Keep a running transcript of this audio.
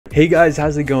Hey guys,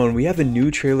 how's it going? We have a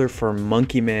new trailer for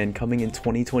Monkey Man coming in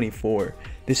 2024.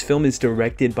 This film is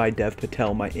directed by Dev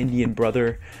Patel, my Indian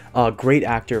brother, a great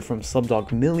actor from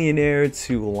Slumdog Millionaire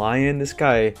to Lion. This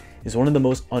guy is one of the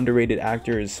most underrated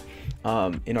actors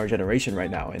in our generation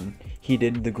right now, and he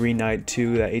did The Green Knight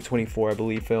 2, that A24 I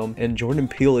believe film, and Jordan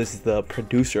Peele is the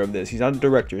producer of this. He's not a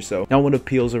director, so not one of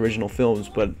Peele's original films,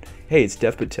 but hey, it's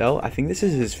Dev Patel. I think this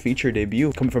is his feature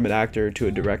debut, coming from an actor to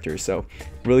a director, so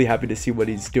really happy to see what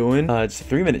he's doing. It's a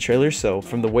 3-minute trailer, so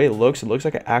from the way it looks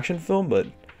like an action film, but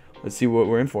let's see what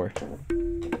we're in for.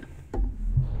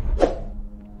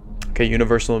 Okay,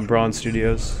 Universal and Braun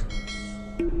Studios.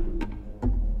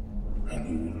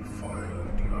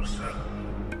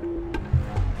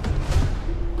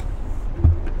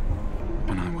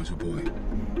 When I was a boy,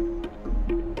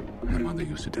 my mother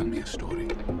used to tell me a story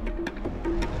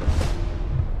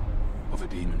of a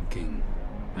demon king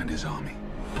and his army.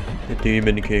 The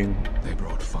Demon King. They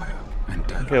brought fire and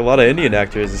terror. Okay, a lot of Indian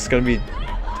actors. It's gonna be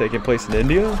taking place in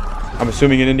India? I'm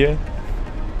assuming in India.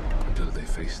 Until they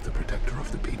faced the protector of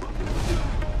the people,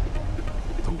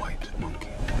 the white monkey.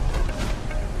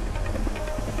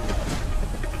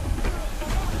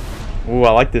 Ooh,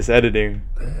 I like this editing.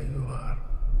 There you are.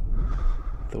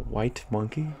 The white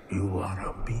monkey? You are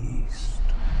a beast.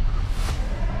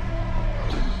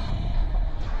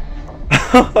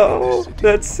 Oh,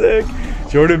 that's sick.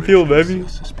 Jordan Peele, baby.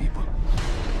 Us as people.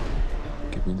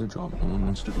 Give me the job no one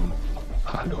wants to do.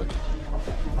 I'll do it.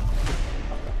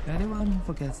 Anyone who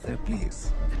forgets their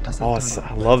place, it doesn't Oh, turn I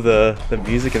out love the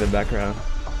music in the background.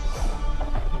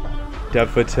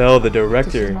 Dev Patel, the This is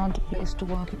director. not the place to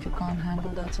work if you can't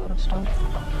handle that sort of stuff.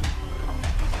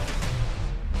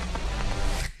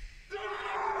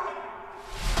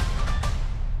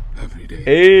 Every day,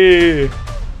 Hey.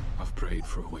 I've prayed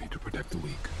for a way to protect the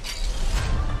weak.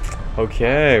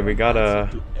 Okay, we got a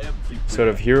sort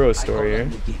of hero story here.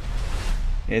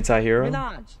 Anti-hero,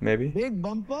 maybe. big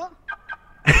bumper.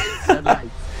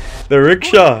 The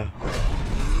rickshaw.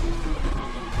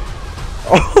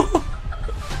 Oh.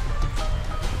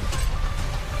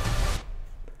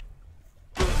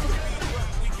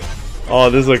 Oh,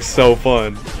 this looks so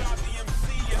fun.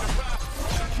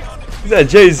 Is that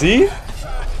Jay-Z?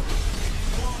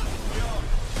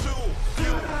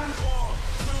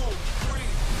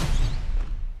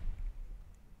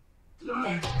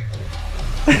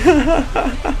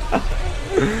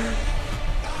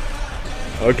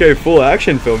 Okay, full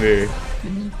action film here. We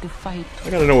need to fight I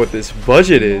gotta know what this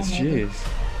budget is. Jeez.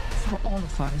 for all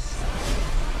of us.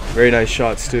 Very nice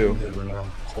shots too. Never know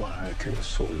what I can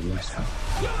soul myself.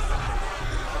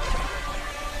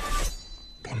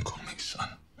 Don't call me son.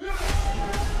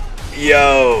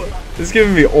 Yo, this is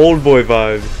giving me old boy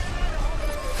vibes.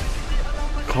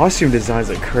 Costume designs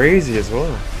are crazy as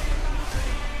well.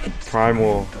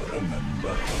 Primal.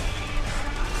 Remember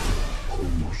who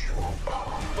you are.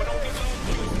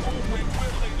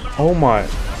 Oh my.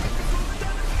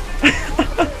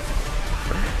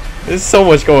 There's so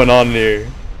much going on here.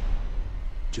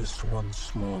 Just one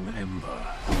small ember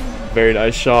Very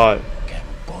nice shot. can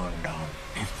burn down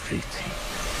everything.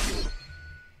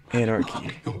 Anarchy.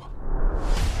 Ladies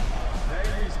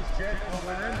and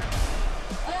gentlemen,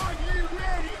 are you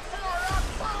ready for a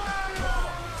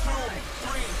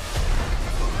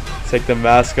fight? Take the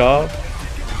mask off.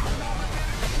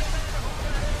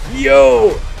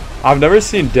 Yo! I've never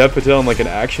seen Dev Patel in like an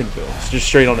action film. It's just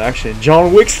straight on action.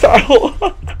 John Wick style.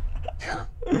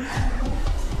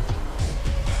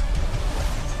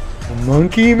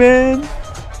 Monkey Man?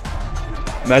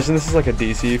 Imagine this is like a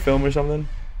DC film or something.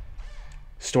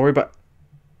 Story by...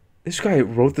 This guy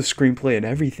wrote the screenplay and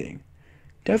everything.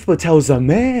 Dev Patel's a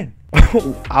man.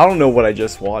 I don't know what I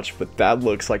just watched, but that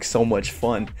looks like so much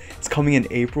fun. It's coming in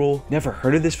April. Never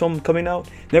heard of this film coming out.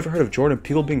 Never heard of Jordan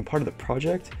Peele being part of the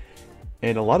project.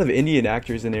 And a lot of Indian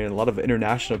actors in there and a lot of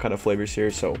international kind of flavors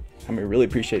here. So, I mean, really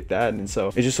appreciate that. And so,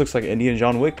 it just looks like Indian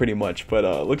John Wick pretty much. But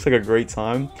looks like a great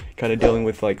time. Kind of dealing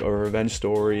with like a revenge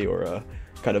story or a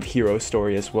kind of hero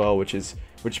story as well, which is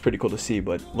pretty cool to see.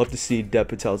 But love to see Dev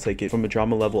Patel take it from a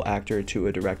drama level actor to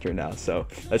a director now. So,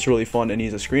 that's really fun. And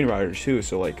he's a screenwriter too.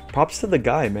 So, like, props to the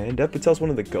guy, man. Dev Patel's one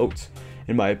of the GOATs,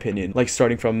 in my opinion. Like,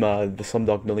 starting from the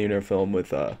Slumdog Millionaire film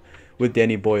with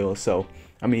Danny Boyle. So,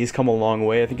 I mean, he's come a long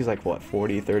way. I think he's like, what,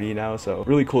 40, 30 now? So,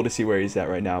 really cool to see where he's at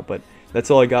right now. But that's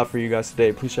all I got for you guys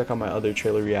today. Please check out my other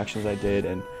trailer reactions I did.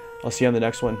 And I'll see you on the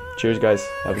next one. Cheers, guys.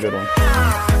 Have a good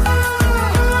one.